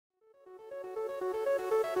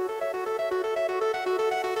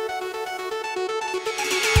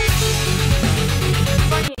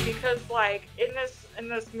because like in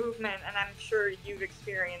this movement, and I'm sure you've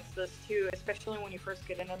experienced this too, especially when you first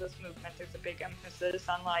get into this movement, there's a big emphasis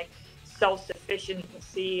on like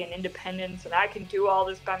self-sufficiency and independence, and I can do all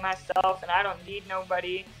this by myself and I don't need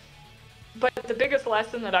nobody. But the biggest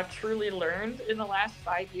lesson that I've truly learned in the last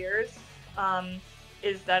 5 years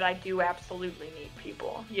is that I do absolutely need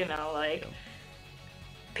people, you know, like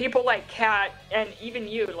people like Kat and even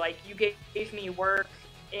you, like you gave me work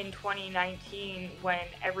in 2019 when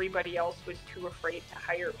everybody else was too afraid to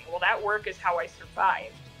hire me. Well, that work is how I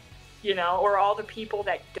survived, you know, or all the people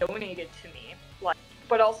that donated to me, like,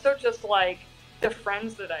 but also just like the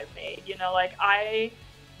friends that I've made, you know, like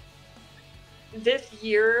this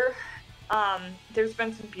year, there's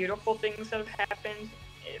been some beautiful things that have happened.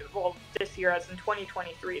 Well, this year, as in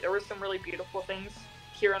 2023, there were some really beautiful things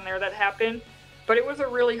here and there that happened, but it was a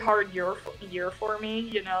really hard year for me,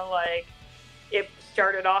 you know, like it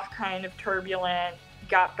started off kind of turbulent,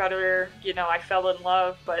 got better, you know, I fell in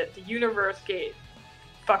love, but the universe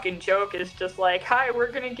fucking joke is just like, hi,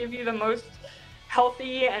 we're gonna give you the most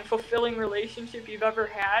healthy and fulfilling relationship you've ever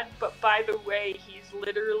had, but by the way, he's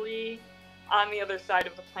literally on the other side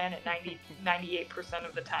of the planet 98%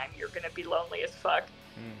 of the time. You're gonna be lonely as fuck.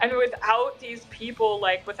 And without these people,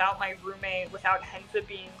 like without my roommate, without Henza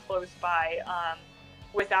being close by,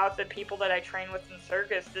 without the people that I train with in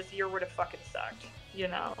circus, this year would have fucking sucked, you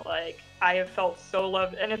know, like I have felt so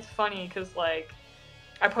loved. And it's funny because like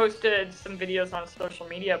I posted some videos on social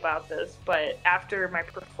media about this, but after my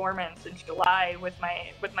performance in July with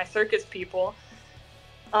my circus people,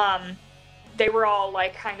 they were all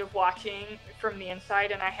like kind of watching from the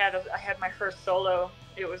inside, and I had my first solo.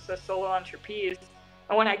 It was a solo on trapeze.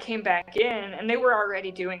 And when I came back in, and they were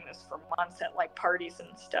already doing this for months at like parties and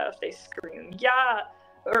stuff, they scream, "Ya,"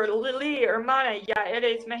 or "Lily," or "Mana, ya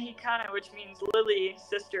eres mexicana," which means "Lily,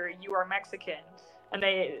 sister, you are Mexican." And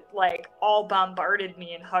they like all bombarded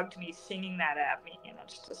me and hugged me, singing that at me. And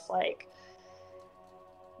it's just like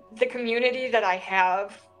the community that I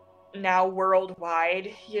have now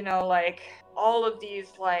worldwide, you know, like all of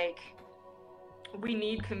these, like, we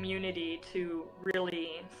need community to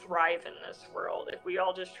really thrive in this world. If we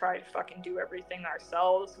all just try to fucking do everything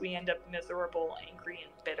ourselves, we end up miserable, angry,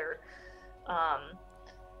 and bitter.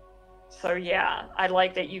 So yeah, I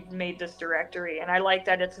like that you've made this directory, and I like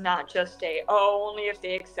that it's not just only if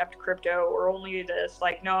they accept crypto or only this.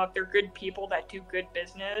 Like, no, if they're good people that do good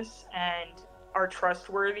business and are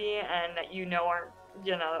trustworthy and that you know aren't,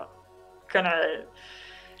 you know,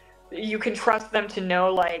 you can trust them to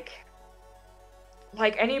know, like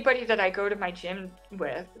anybody that I go to my gym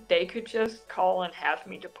with, they could just call and have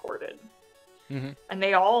me deported. And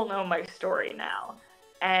they all know my story now.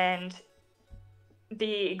 And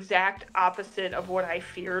the exact opposite of what I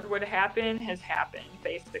feared would happen has happened.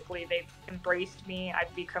 Basically, they've embraced me.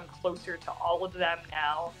 I've become closer to all of them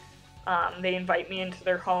now. They invite me into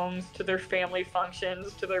their homes, to their family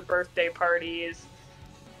functions, to their birthday parties.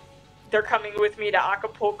 They're coming with me to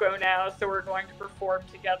Acapulco now, so we're going to perform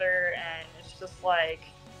together, and it's just like,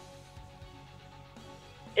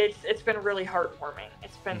 it's been really heartwarming.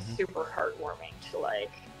 It's been super heartwarming to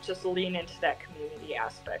like just lean into that community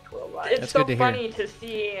aspect worldwide. It's so funny to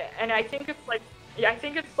see, and I think it's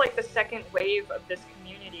like, the second wave of this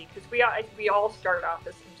community, because we all start off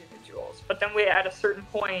as individuals, but then at a certain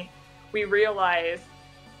point we realize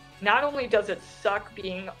not only does it suck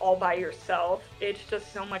being all by yourself, it's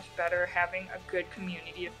just so much better having a good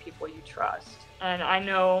community of people you trust. And I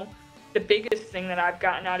know the biggest thing that I've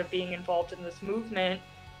gotten out of being involved in this movement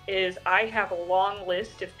is I have a long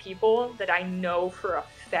list of people that I know for a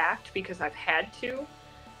fact, because I've had to,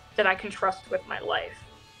 that I can trust with my life.